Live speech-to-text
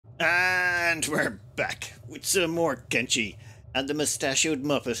And we're back with some more Kenshi, and the mustachioed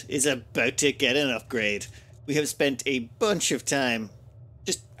Muppet is about to get an upgrade. We have spent a bunch of time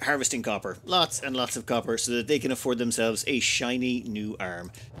just harvesting copper, lots and lots of copper, so that they can afford themselves a shiny new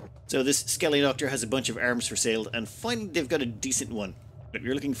arm. So this Skelly Doctor has a bunch of arms for sale, and finally they've got a decent one. But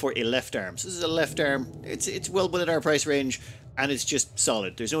you're looking for a left arm. So this is a left arm. It's well within our price range, and it's just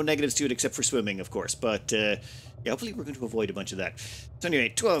solid. There's no negatives to it except for swimming, of course, but yeah, hopefully we're going to avoid a bunch of that. So anyway,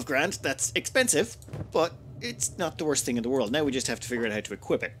 12 grand, that's expensive, but it's not the worst thing in the world. Now we just have to figure out how to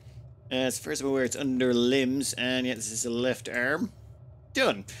equip it. As far as I'm aware, it's under limbs, and yeah, this is a left arm.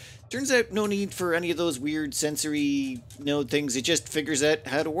 Done. Turns out no need for any of those weird sensory node things. It just figures out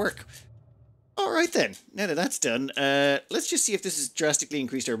how to work. Alright then, now that that's done, let's just see if this has drastically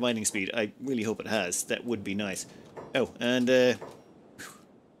increased our mining speed. I really hope it has. That would be nice. Oh, and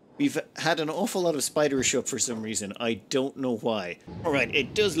we've had an awful lot of spiders show up for some reason. I don't know why. Alright,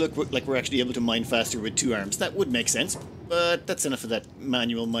 it does look like we're actually able to mine faster with 2 arms. That would make sense, but that's enough of that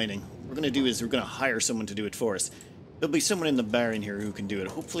manual mining. What we're going to do is we're going to hire someone to do it for us. There'll be someone in the bar in here who can do it.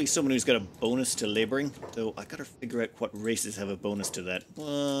 Hopefully someone who's got a bonus to laboring. Though I gotta figure out what races have a bonus to that.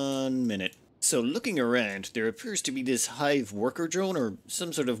 1 minute. So looking around, there appears to be this hive worker drone or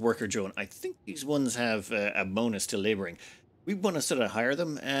some sort of worker drone. I think these ones have a bonus to laboring. We want to sort of hire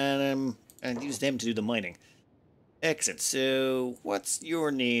them and use them to do the mining. Excellent. So what's your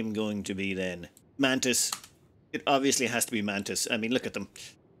name going to be then? Mantis. It obviously has to be Mantis. I mean, look at them.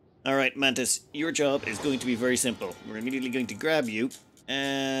 Alright, Mantis, your job is going to be very simple. We're immediately going to grab you,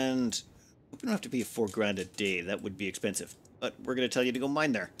 and we don't have to pay 4 grand a day. That would be expensive. But we're going to tell you to go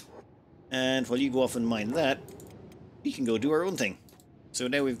mine there. And while you go off and mine that, we can go do our own thing. So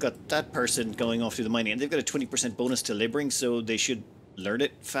now we've got that person going off to the mining, and they've got a 20% bonus to laboring, so they should learn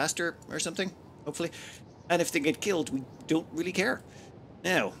it faster or something, hopefully. And if they get killed, we don't really care.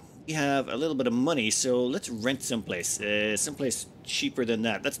 Now, we have a little bit of money, so let's rent someplace. Someplace cheaper than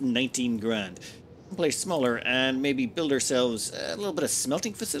that. That's 19 grand. Someplace smaller, and maybe build ourselves a little bit of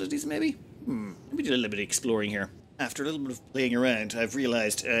smelting facilities, maybe? Let me do a little bit of exploring here. After a little bit of playing around, I've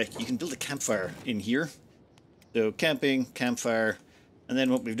realized you can build a campfire in here. So camping, campfire, and then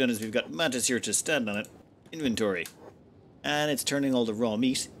what we've done is we've got Mantis here to stand on it. Inventory. And it's turning all the raw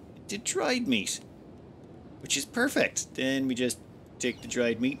meat into dried meat, which is perfect. Then we just take the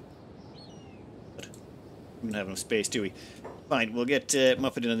dried meat. We don't have enough space, do we? Fine, we'll get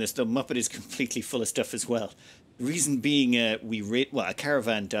Muppet in on this, though Muppet is completely full of stuff as well. The reason being, a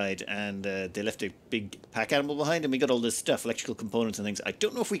caravan died, and they left a big pack animal behind, and we got all this stuff, electrical components and things. I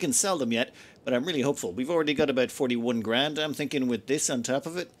don't know if we can sell them yet, but I'm really hopeful. We've already got about 41 grand. I'm thinking with this on top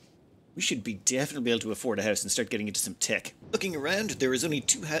of it, we should be definitely able to afford a house and start getting into some tech. Looking around, there is only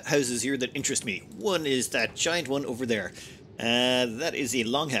 2 houses here that interest me. One is that giant one over there. That is a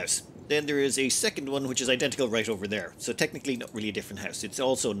longhouse. Then there is a second one which is identical right over there. So technically not really a different house. It's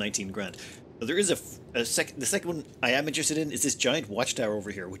also 19 grand. So there is the second one I am interested in is this giant watchtower over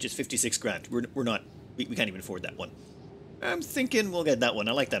here, which is 56 grand. We can't even afford that one. I'm thinking we'll get that one.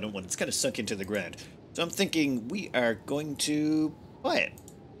 I like that one. It's kind of sunk into the ground. So I'm thinking we are going to buy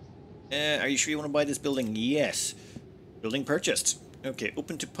it. Are you sure you want to buy this building? Yes. Building purchased. Okay,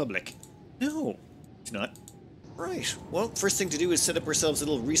 open to public. No, it's not. Right, well, first thing to do is set up ourselves a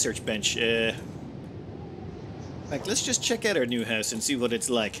little research bench. In fact, let's just check out our new house and see what it's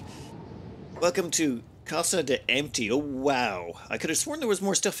like. Welcome to Casa de Empty. Oh, wow. I could have sworn there was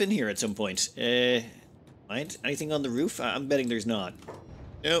more stuff in here at some point. Mind? Anything on the roof? I'm betting there's not.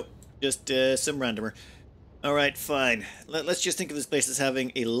 Nope, just some randomer. Alright, fine. Let's just think of this place as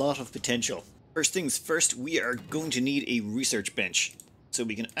having a lot of potential. First things first, we are going to need a research bench, so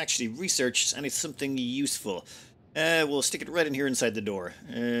we can actually research, and it's something useful. We'll stick it right in here inside the door.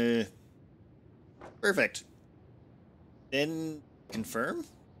 Perfect. Then, confirm?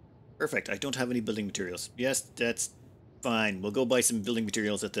 Perfect, I don't have any building materials. Yes, that's fine. We'll go buy some building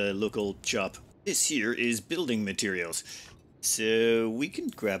materials at the local shop. This here is building materials, so we can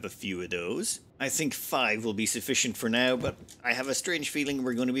grab a few of those. I think 5 will be sufficient for now, but I have a strange feeling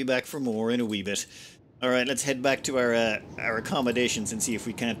we're going to be back for more in a wee bit. Alright, let's head back to our accommodations and see if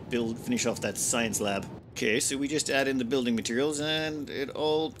we can't finish off that science lab. Okay, so we just add in the building materials and it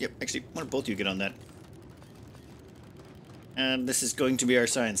all... Yep, actually, why don't both of you get on that? And this is going to be our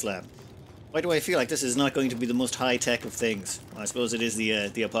science lab. Why do I feel like this is not going to be the most high-tech of things? Well, I suppose it is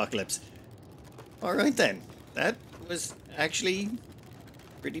the apocalypse. Alright then, that was actually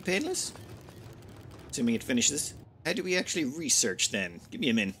pretty painless. Assuming it finishes. How do we actually research then? Give me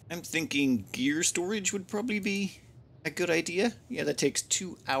a min. I'm thinking gear storage would probably be a good idea. Yeah, that takes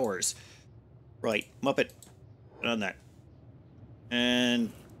 2 hours. Right, Muppet. Get on that.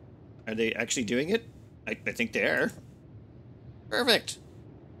 And Are they actually doing it? I think they are. Perfect.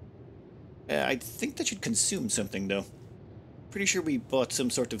 I think that should consume something, though. Pretty sure we bought some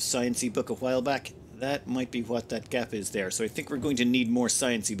sort of sciencey book a while back. That might be what that gap is there. So I think we're going to need more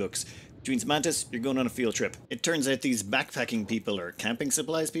sciencey books. Which means, Mantis, you're going on a field trip. It turns out these backpacking people, or camping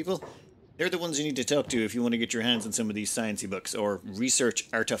supplies people, they're the ones you need to talk to if you want to get your hands on some of these sciencey books, or research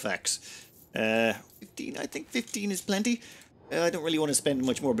artifacts. 15, I think 15 is plenty. I don't really want to spend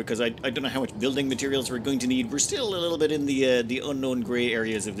much more because I don't know how much building materials we're going to need. We're still a little bit in the unknown grey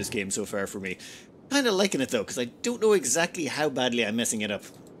areas of this game so far for me. Kind of liking it though, because I don't know exactly how badly I'm messing it up.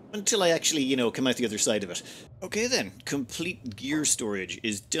 Until I actually, you know, come out the other side of it. Okay then, complete gear storage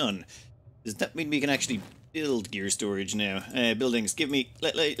is done. Does that mean we can actually build gear storage now? Buildings, give me...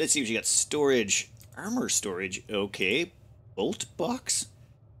 Let's see what you got. Storage. Armor storage. Okay. Bolt box?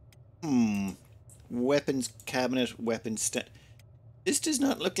 Weapons cabinet, weapons stand... This does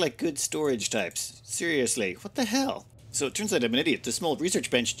not look like good storage types. Seriously, what the hell? So it turns out I'm an idiot. The small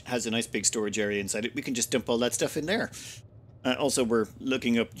research bench has a nice big storage area inside it. We can just dump all that stuff in there. Also, we're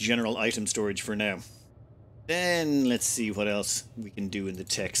looking up general item storage for now. Then let's see what else we can do in the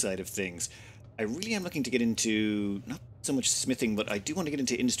tech side of things. I really am looking to get into, not so much smithing, but I do want to get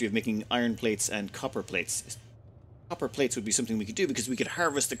into industry of making iron plates and copper plates. Copper plates would be something we could do because we could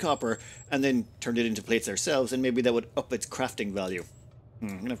harvest the copper and then turn it into plates ourselves, and maybe that would up its crafting value. I'm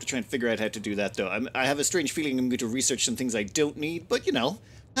going to have to try and figure out how to do that, though. I have a strange feeling I'm going to research some things I don't need, but, you know,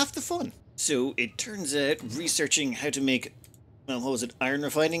 half the fun. So it turns out researching how to make, well, what was it, iron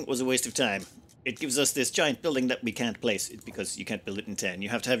refining was a waste of time. It gives us this giant building that we can't place because you can't build it in 10. You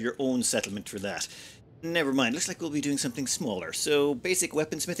have to have your own settlement for that. Never mind, looks like we'll be doing something smaller. So basic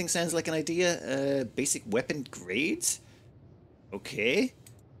weaponsmithing sounds like an idea. Basic weapon grades? Okay.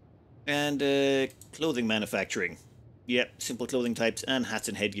 And clothing manufacturing. Yep, simple clothing types and hats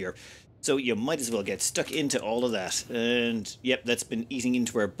and headgear. So you might as well get stuck into all of that. And yep, that's been eating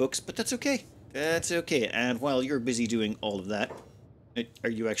into our books, but that's okay. That's okay. And while you're busy doing all of that, are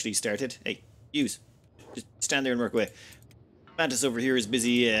you actually started? Hey, use. Just stand there and work away. Mantis over here is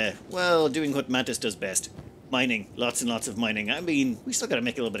busy, well, doing what Mantis does best. Mining. Lots and lots of mining. I mean, we still gotta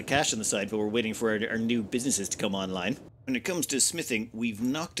make a little bit of cash on the side, but we're waiting for our new businesses to come online. When it comes to smithing, we've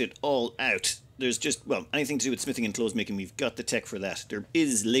knocked it all out. There's just, well, anything to do with smithing and clothes making, we've got the tech for that. There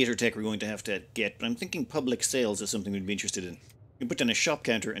is later tech we're going to have to get, but I'm thinking public sales is something we'd be interested in. We can put down a shop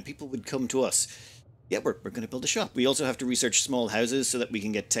counter and people would come to us. Yeah, we're going to build a shop. We also have to research small houses so that we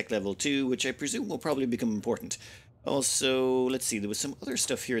can get tech level 2, which I presume will probably become important. Also, let's see, there was some other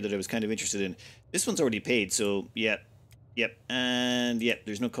stuff here that I was kind of interested in. This one's already paid, so yep, and yep,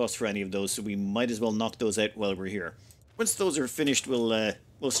 there's no cost for any of those, so we might as well knock those out while we're here. Once those are finished, we'll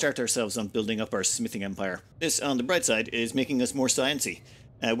start ourselves on building up our smithing empire. This, on the bright side, is making us more sciencey.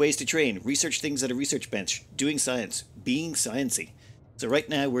 Ways to train, research things at a research bench, doing science, being sciencey. So right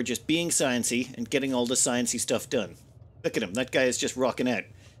now, we're just being sciencey and getting all the sciencey stuff done. Look at him, that guy is just rocking out.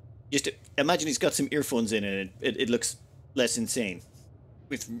 Just imagine he's got some earphones in and it looks less insane.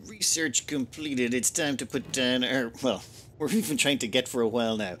 With research completed, it's time to put down our, well, we've been trying to get for a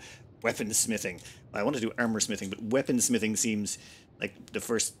while now, weaponsmithing. I want to do armor smithing, but weaponsmithing seems like the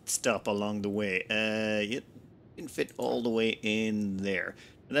first stop along the way. It can fit all the way in there.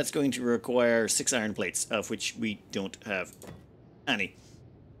 And that's going to require 6 iron plates, of which we don't have any.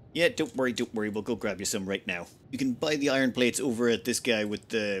 Yeah, don't worry, we'll go grab you some right now. You can buy the iron plates over at this guy with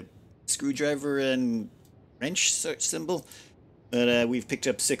the screwdriver and wrench symbol. But we've picked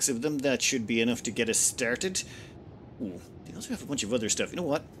up 6 of them. That should be enough to get us started. Ooh, they also have a bunch of other stuff. You know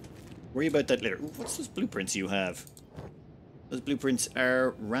what? Worry about that later. Ooh, what's those blueprints you have? Those blueprints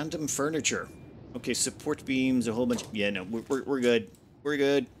are random furniture. Okay, support beams, a whole bunch. Yeah, no, we're good. We're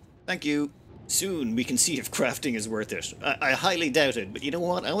good. Thank you. Soon we can see if crafting is worth it. I highly doubt it, but you know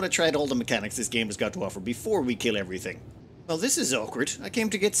what? I want to try out all the mechanics this game has got to offer before we kill everything. Well, this is awkward. I came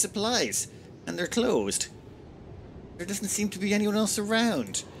to get supplies, and they're closed. There doesn't seem to be anyone else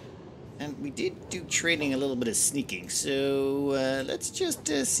around. And we did do training, a little bit of sneaking, so let's just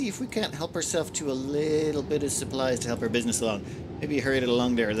see if we can't help ourselves to a little bit of supplies to help our business along. Maybe hurry it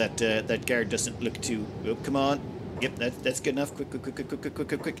along there. That guard doesn't look too... Oh, come on. Yep, that's good enough.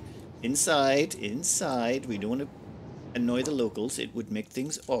 Quick. Inside. We don't want to annoy the locals. It would make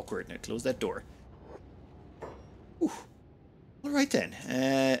things awkward. Now close that door. Whew. Alright then.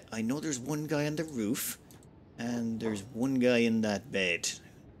 I know there's one guy on the roof. And there's one guy in that bed.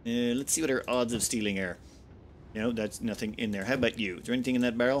 Let's see what our odds of stealing are. No, that's nothing in there. How about you? Is there anything in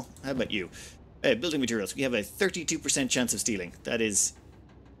that barrel? How about you? Building materials. We have a 32% chance of stealing. That is...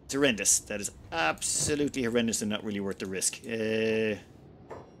 It's horrendous. That is absolutely horrendous and not really worth the risk.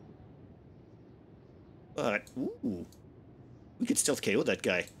 But, ooh, we could stealth KO that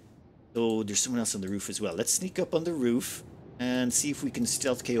guy. So there's someone else on the roof as well. Let's sneak up on the roof and see if we can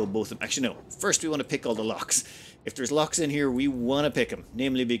stealth KO both of them. Actually, no. First, we want to pick all the locks. If there's locks in here, we want to pick them.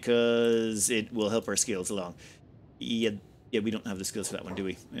 Namely because it will help our skills along. Yeah, we don't have the skills for that one, do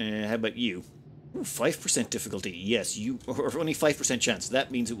we? How about you? Ooh, 5% difficulty. Yes, you... Or only 5% chance.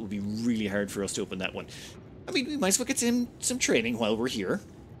 That means it will be really hard for us to open that one. I mean, we might as well get in some training while we're here.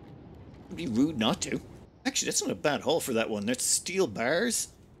 It'd be rude not to. Actually, that's not a bad haul for that one. There's steel bars,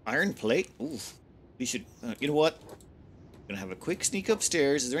 iron plate. Ooh, we should... you know what? I'm gonna have a quick sneak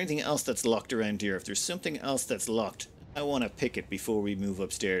upstairs. Is there anything else that's locked around here? If there's something else that's locked, I want to pick it before we move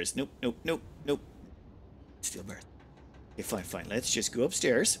upstairs. Nope, nope, nope, nope. Steel bars. Okay, fine, fine. Let's just go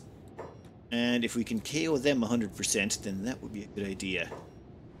upstairs. And if we can KO them 100%, then that would be a good idea.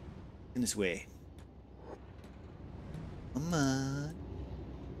 In this way. Come on.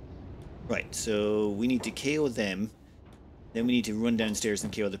 Right, so we need to KO them. Then we need to run downstairs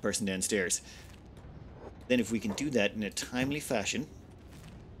and KO the person downstairs. Then if we can do that in a timely fashion...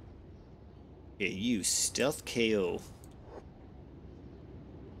 Okay, you stealth KO.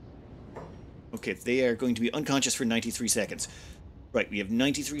 Okay, they are going to be unconscious for 93 seconds. Right, we have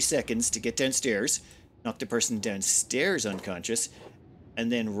 93 seconds to get downstairs, knock the person downstairs unconscious,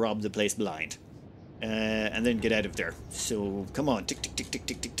 and then rob the place blind. And then get out of there. So, come on. Tick, tick, tick, tick,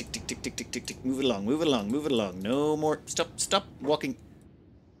 tick, tick, tick, tick, tick, tick, tick, tick, tick. Move it along, move it along, move it along. No more. Stop walking.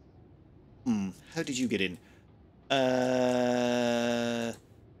 How did you get in? The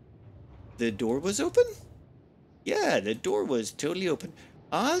door was open? Yeah, the door was totally open.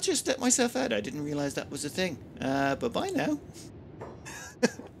 I'll just let myself out. I didn't realize that was a thing. Bye-bye now.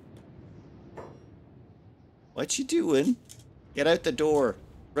 What you doing? Get out the door.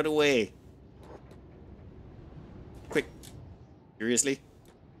 Run away. Quick. Seriously?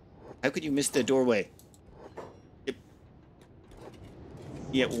 How could you miss the doorway? Yep.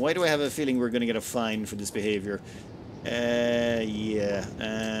 Yeah, why do I have a feeling we're going to get a fine for this behavior? Yeah.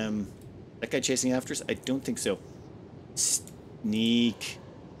 That guy chasing after us? I don't think so. Sneak.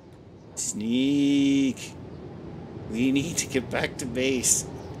 Sneak. We need to get back to base.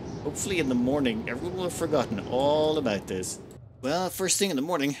 Hopefully in the morning, everyone will have forgotten all about this. Well, first thing in the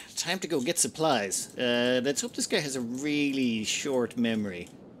morning, time to go get supplies. Let's hope this guy has a really short memory.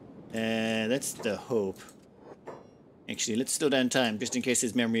 That's the hope. Actually, let's slow down time, just in case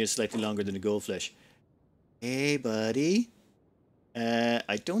his memory is slightly longer than a goldfish. Hey, buddy.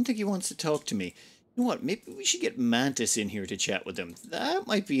 I don't think he wants to talk to me. You know what, maybe we should get Mantis in here to chat with him. That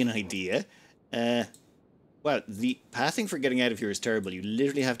might be an idea. Wow, the pathing for getting out of here is terrible. You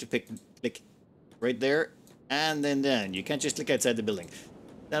literally have to click right there and then down. You can't just click outside the building.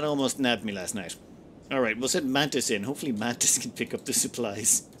 That almost nabbed me last night. Alright, we'll send Mantis in. Hopefully Mantis can pick up the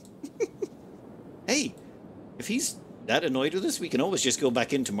supplies. Hey, if he's that annoyed with us, we can always just go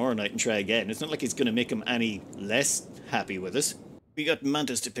back in tomorrow night and try again. It's not like it's going to make him any less happy with us. We got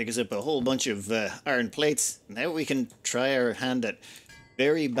Mantis to pick us up a whole bunch of iron plates. Now we can try our hand at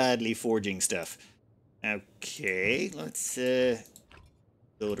very badly forging stuff. Okay, let's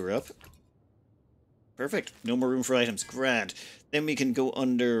load her up. Perfect. No more room for items. Grand. Then we can go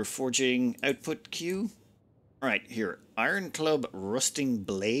under forging output queue. Alright, here. Iron club rusting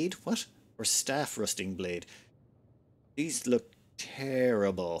blade. What? Or staff rusting blade. These look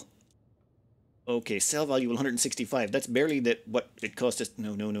terrible. Okay, sell value 165. That's barely what it cost us.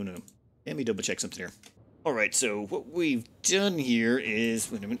 No. Let me double check something here. Alright, so what we've done here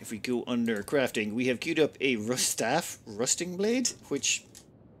is, wait a minute, if we go under crafting, we have queued up a staff rusting blade, which,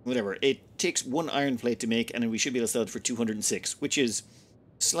 whatever, it takes 1 iron plate to make, and we should be able to sell it for 206, which is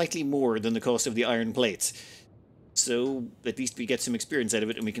slightly more than the cost of the iron plates. So, at least we get some experience out of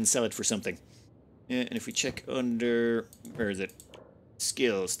it, and we can sell it for something. And if we check under, where is it?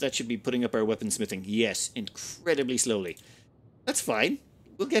 Skills, that should be putting up our weaponsmithing. Yes, incredibly slowly. That's fine.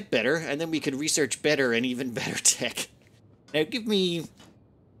 We'll get better, and then we can research better and even better tech. Now give me,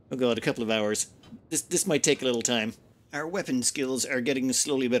 oh god, a couple of hours. This might take a little time. Our weapon skills are getting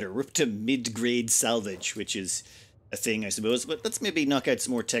slowly better. We're up to mid-grade salvage, which is a thing, I suppose. But let's maybe knock out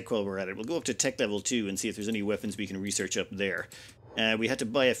some more tech while we're at it. We'll go up to tech level 2 and see if there's any weapons we can research up there. We had to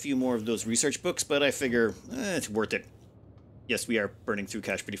buy a few more of those research books, but I figure it's worth it. Yes, we are burning through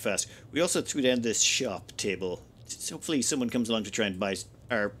cash pretty fast. We also threw down this shop table. So hopefully someone comes along to try and buy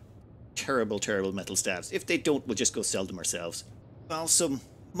our terrible, terrible metal staves. If they don't, we'll just go sell them ourselves. Well, some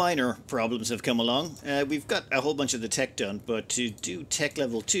minor problems have come along. We've got a whole bunch of the tech done, but to do tech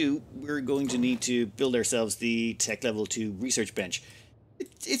level 2, we're going to need to build ourselves the tech level 2 research bench.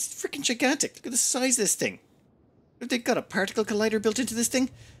 It's freaking gigantic. Look at the size of this thing. Have they got a particle collider built into this thing?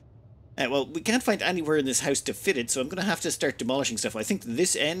 Well, we can't find anywhere in this house to fit it, so I'm going to have to start demolishing stuff. I think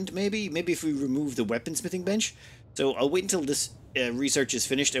this end, maybe? Maybe if we remove the weaponsmithing bench. So I'll wait until this research is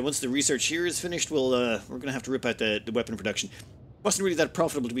finished, and once the research here is finished, we're going to have to rip out the weapon production. Wasn't really that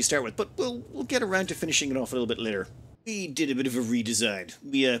profitable to start with, but we'll get around to finishing it off a little bit later. We did a bit of a redesign.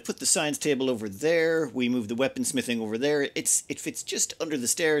 We put the science table over there, we moved the weaponsmithing over there. It fits just under the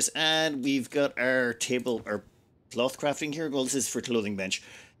stairs, and we've got our table, our cloth crafting here. Well, this is for clothing bench.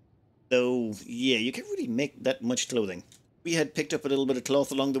 So, yeah, you can't really make that much clothing. We had picked up a little bit of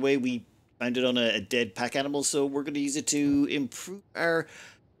cloth along the way. We found it on a dead pack animal, so we're going to use it to improve our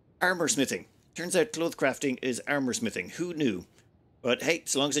armor smithing. Turns out cloth crafting is armor smithing. Who knew? But hey,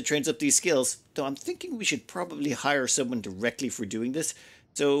 so long as it trains up these skills, though I'm thinking we should probably hire someone directly for doing this.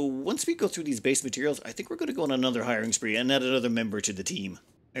 So once we go through these base materials, I think we're going to go on another hiring spree and add another member to the team.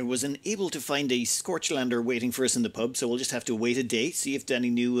 I was unable to find a Scorchlander waiting for us in the pub, so we'll just have to wait a day, see if any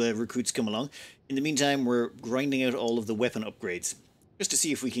new recruits come along. In the meantime, we're grinding out all of the weapon upgrades, just to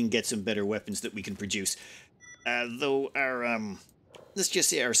see if we can get some better weapons that we can produce. Though our, let's just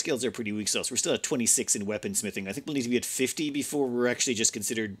say our skills are pretty weak sauce. We're still at 26 in weaponsmithing. I think we'll need to be at 50 before we're actually just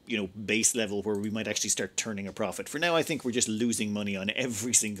considered, base level, where we might actually start turning a profit. For now, I think we're just losing money on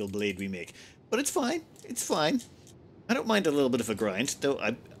every single blade we make. But it's fine. It's fine. I don't mind a little bit of a grind, though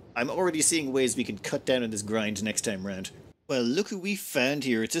I'm already seeing ways we can cut down on this grind next time round. Well, look who we found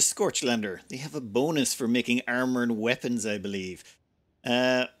here. It's a Scorchlander. They have a bonus for making armor and weapons, I believe.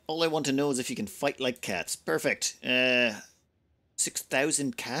 All I want to know is if you can fight like cats. Perfect.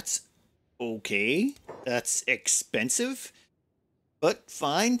 6,000 cats? Okay. That's expensive. But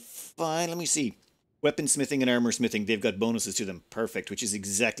fine, fine. Let me see. Weaponsmithing and armor smithing, they've got bonuses to them. Perfect, which is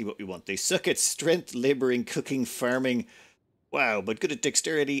exactly what we want. They suck at strength, laboring, cooking, farming. Wow, but good at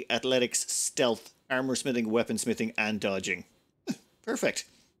dexterity, athletics, stealth, armor smithing, weaponsmithing, and dodging. Perfect.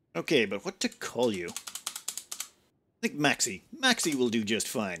 Okay, but what to call you? I think Maxi. Maxi will do just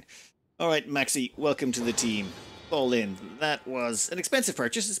fine. Alright, Maxi, welcome to the team. Fall in. That was an expensive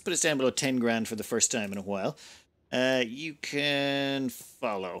purchase. Let's put us down below 10 grand for the first time in a while. You can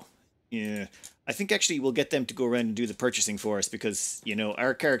follow. Yeah. I think actually we'll get them to go around and do the purchasing for us because,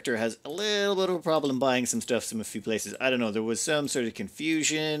 our character has a little bit of a problem buying some stuff from a few places. I don't know, there was some sort of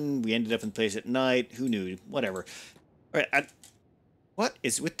confusion. We ended up in the place at night. Who knew? Whatever. Alright, what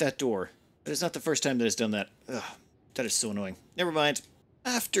is with that door? That is not the first time that it's done that. Ugh, that is so annoying. Never mind.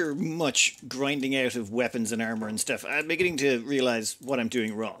 After much grinding out of weapons and armor and stuff, I'm beginning to realize what I'm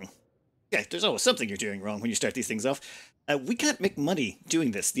doing wrong. Yeah, there's always something you're doing wrong when you start these things off. We can't make money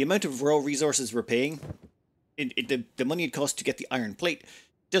doing this. The amount of raw resources we're paying, the money it costs to get the iron plate,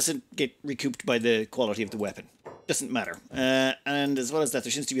 doesn't get recouped by the quality of the weapon. Doesn't matter. And as well as that,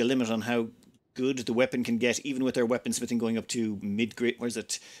 there seems to be a limit on how good the weapon can get, even with our weaponsmithing going up to mid-grade, what is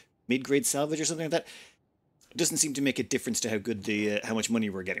it, mid-grade salvage or something like that. It doesn't seem to make a difference to how good how much money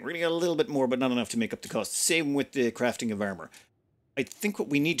we're getting. We're going to get a little bit more, but not enough to make up the cost. Same with the crafting of armor. I think what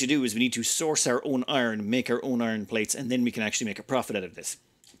we need to do is we need to source our own iron, make our own iron plates, and then we can actually make a profit out of this.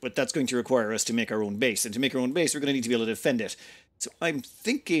 But that's going to require us to make our own base. And to make our own base, we're going to need to be able to defend it. So I'm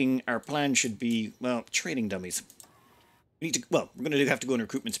thinking our plan should be, well, training dummies. We're going to have to go on a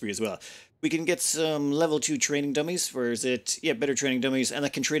recruitment spree as well. We can get some level 2 training dummies, where is it? Yeah, better training dummies, and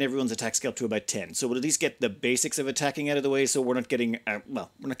that can train everyone's attack skill up to about 10. So we'll at least get the basics of attacking out of the way, so we're not getting, we're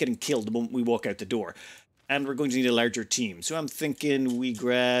not getting killed the moment we walk out the door. And we're going to need a larger team. So I'm thinking we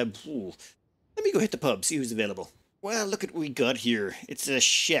grab... Ooh, let me go hit the pub, see who's available. Well, look at what we got here. It's a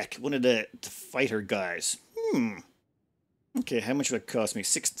Shek, one of the fighter guys. Okay, how much would it cost me?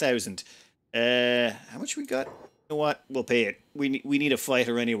 6,000. How much we got? You know what? We'll pay it. We need a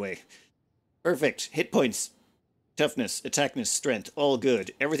fighter anyway. Perfect. Hit points. Toughness, attackness, strength. All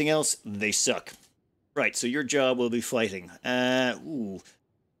good. Everything else, they suck. Right, so your job will be fighting. Ooh.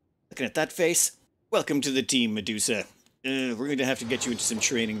 Looking at that face... Welcome to the team, Medusa. We're going to have to get you into some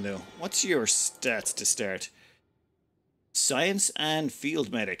training, though. What's your stats to start? Science and field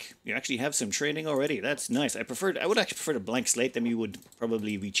medic. You actually have some training already. That's nice. I would actually prefer a blank slate, then you would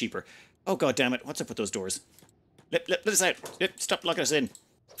probably be cheaper. Oh, god damn it. What's up with those doors? Let us out. Stop locking us in.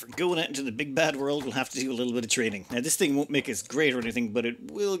 For going out into the big bad world, we'll have to do a little bit of training. Now, this thing won't make us great or anything, but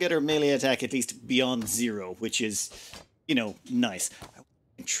it will get our melee attack at least beyond 0, which is, nice.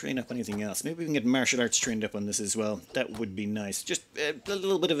 Train up anything else. Maybe we can get martial arts trained up on this as well. That would be nice. Just a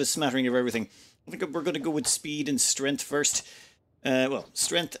little bit of a smattering of everything. I think we're going to go with speed and strength first.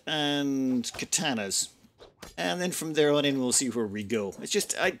 Strength and katanas. And then from there on in, we'll see where we go. It's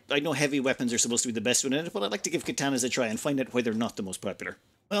just, I know heavy weapons are supposed to be the best one in it, but I'd like to give katanas a try and find out why they're not the most popular.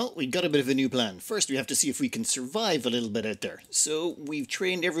 Well, we got a bit of a new plan. First, we have to see if we can survive a little bit out there. So, we've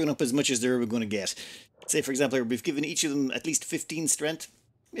trained everyone up as much as they're ever going to get. Say, for example, we've given each of them at least 15 strength.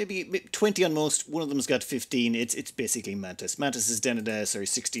 Maybe 20 on most. One of them's got 15. It's basically Mantis. Mantis is down at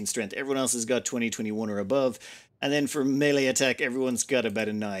 16 strength. Everyone else has got 20, 21 or above. And then for melee attack, everyone's got about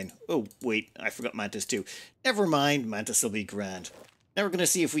a 9. Oh, wait, I forgot Mantis too. Never mind, Mantis will be grand. Now we're going to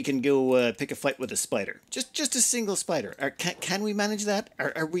see if we can go pick a fight with a spider. Just a single spider. Can we manage that?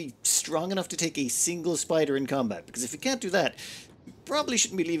 Are we strong enough to take a single spider in combat? Because if we can't do that, we probably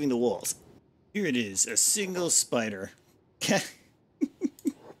shouldn't be leaving the walls. Here it is, a single spider. Can't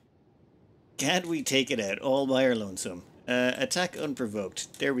we take it out all by our lonesome? Attack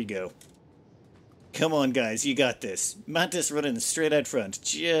unprovoked. There we go. Come on, guys, you got this. Mantis running straight out front,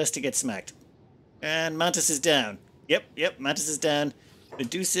 just to get smacked. And Mantis is down. Yep, Mantis is down.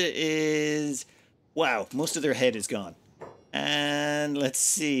 Medusa is... Wow, most of their head is gone. And let's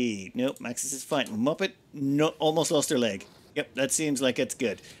see. Nope, Maxis is fine. Muppet, no, almost lost their leg. Yep, that seems like it's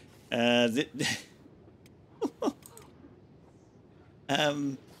good. How's the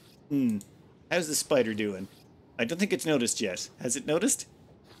spider doing? I don't think it's noticed yet. Has it noticed?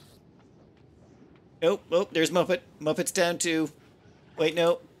 Oh, there's Muppet. Muppet's down too. Wait,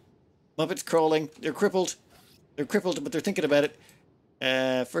 no. Muppet's crawling. They're crippled. They're crippled, but they're thinking about it.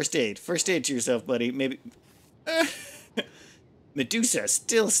 First aid. First aid to yourself, buddy. Maybe... Medusa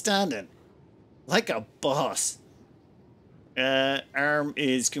still standing. Like a boss. Arm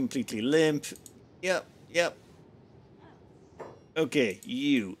is completely limp. Yep. Okay,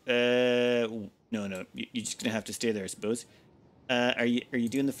 you. No. You're just gonna have to stay there, I suppose. Are you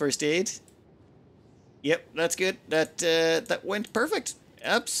doing the first aid? Yep, that's good. That went perfect.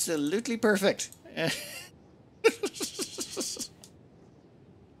 Absolutely perfect.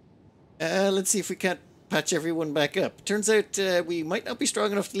 Let's see if we can't patch everyone back up. Turns out we might not be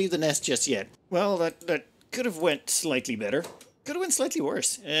strong enough to leave the nest just yet. Well, that could have went slightly better. Could have went slightly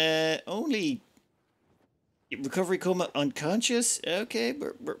worse. Only recovery coma unconscious. Okay,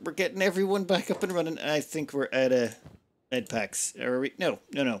 we're getting everyone back up and running. I think we're out of med packs. Are we? No.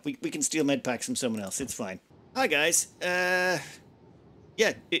 We can steal med packs from someone else. It's fine. Hi guys.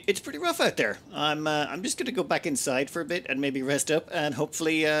 Yeah, it's pretty rough out there. I'm just gonna go back inside for a bit and maybe rest up, and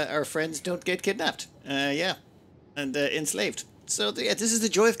hopefully our friends don't get kidnapped. Yeah, and enslaved. So yeah, this is the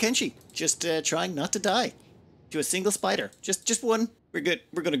joy of Kenshi. Just trying not to die to a single spider. Just one. We're good.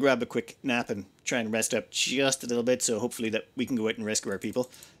 We're gonna grab a quick nap and try and rest up just a little bit, so hopefully that we can go out and rescue our people.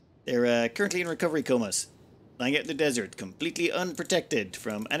 They're currently in recovery comas, lying out in the desert, completely unprotected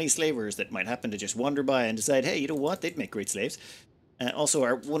from any slavers that might happen to just wander by and decide, hey, you know what? They'd make great slaves. Also,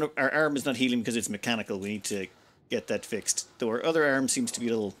 our arm is not healing because it's mechanical. We need to get that fixed. Though our other arm seems to be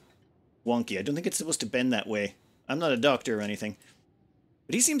a little wonky. I don't think it's supposed to bend that way. I'm not a doctor or anything.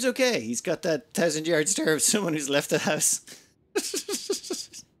 But he seems okay. He's got that 1,000-yard stare of someone who's left the house.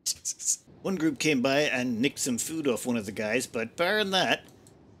 One group came by and nicked some food off one of the guys, but barring that,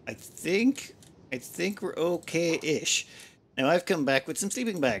 I think we're okay-ish. Now, I've come back with some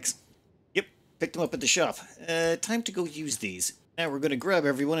sleeping bags. Yep, picked them up at the shop. Time to go use these. Now we're going to grab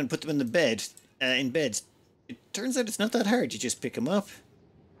everyone and put them in the bed, in beds. It turns out it's not that hard. You just pick them up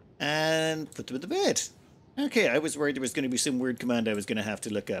and put them in the bed. Okay, I was worried there was going to be some weird command I was going to have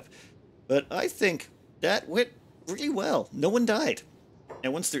to look up. But I think that went really well. No one died.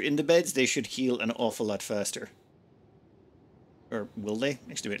 Now once they're in the beds, they should heal an awful lot faster. Or will they?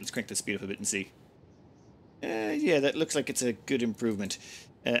 Actually, wait, let's crank the speed up a bit and see. Yeah, that looks like it's a good improvement.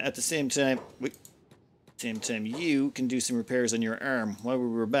 At the same time... you can do some repairs on your arm. While we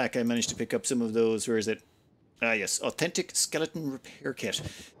were back, I managed to pick up some of those. Where is it? Ah, yes. Authentic Skeleton Repair Kit.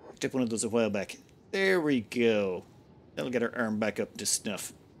 Picked up one of those a while back. There we go. That'll get our arm back up to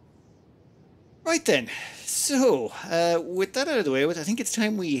snuff. Right then. So, with that out of the way, I think it's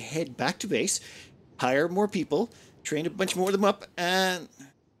time we head back to base, hire more people, train a bunch more of them up, and...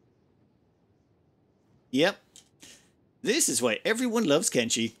 Yep. This is why everyone loves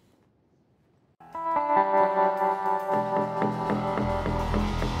Kenshi.